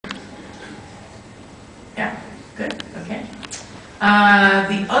Yeah, good, okay.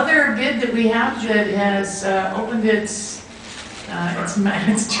 The other bid that we have that has opened its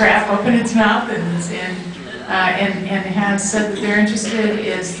trap, opened its mouth, and has said that they're interested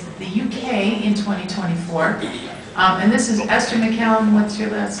is the UK in 2024. And this is Esther McCallum. What's your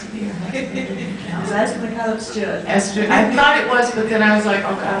last name? It's Esther McCallum Stewart. Esther, I thought it was, but then I was like,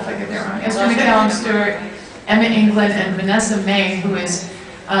 oh God, if I get that wrong. Esther McCallum Stewart, Emma England, and Vanessa May, who is,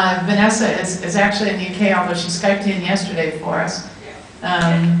 Vanessa is actually in the UK, although she Skyped in yesterday for us.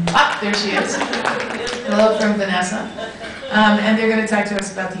 There she is. Hello from Vanessa. And they're going to talk to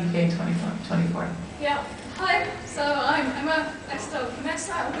us about the UK 2024. Yeah. Hi. So I'm Emma, Esther,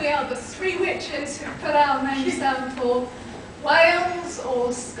 Vanessa, and we are the three witches who put our names down for Wales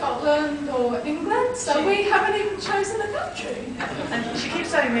or Scotland or England. So we haven't even chosen a country. And she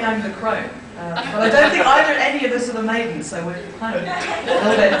keeps telling me I'm the crone. But I don't think either any of us are the maidens, so we're kind of a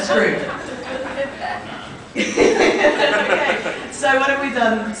little bit screwed. Okay, so what have we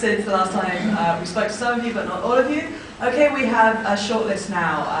done since the last time we spoke to some of you, but not all of you? Okay, we have a short list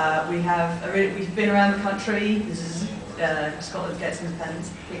now. We've been around the country. This is Scotland gets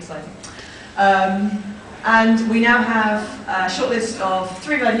independence. Pretty exciting. And we now have a short list of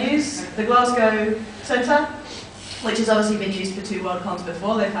 3 venues: the Glasgow Centre, which has obviously been used for 2 Worldcons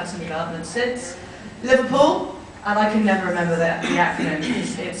before. They've had some development since. Liverpool, and I can never remember the acronym.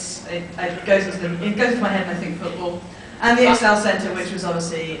 It goes into my head when I think football. And the Excel Centre, which was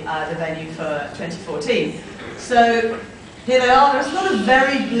obviously the venue for 2014. So here they are. There's a lot of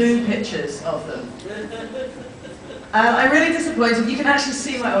very blue pictures of them. I'm really disappointed. You can actually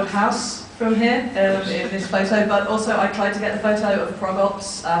see my old house from here in this photo, but also I tried to get the photo of Prog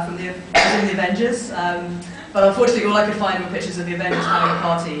Ops from the Avengers. But unfortunately, all I could find were pictures of the Avengers having a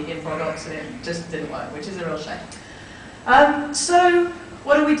party in Prog Ops, and it just didn't work, which is a real shame. So,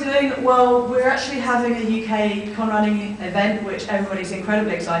 what are we doing? Well, we're actually having a UK con running event, which everybody's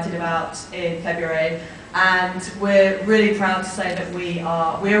incredibly excited about in February, and we're really proud to say that we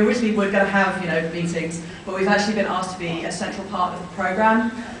originally were going to have meetings, but we've actually been asked to be a central part of the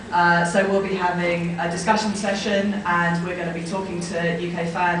programme. So we'll be having a discussion session, and we're going to be talking to UK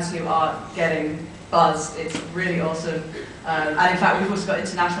fans who are getting buzzed. It's really awesome. And in fact, we've also got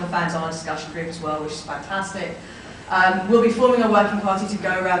international fans on our discussion group as well, which is fantastic. We'll be forming a working party to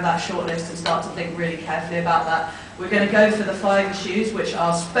go around that shortlist and start to think really carefully about that. We're going to go for the 5 issues, which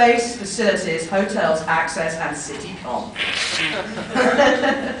are space, facilities, hotels, access, and city com.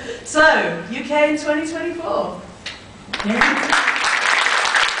 So, UK in 2024. Yeah.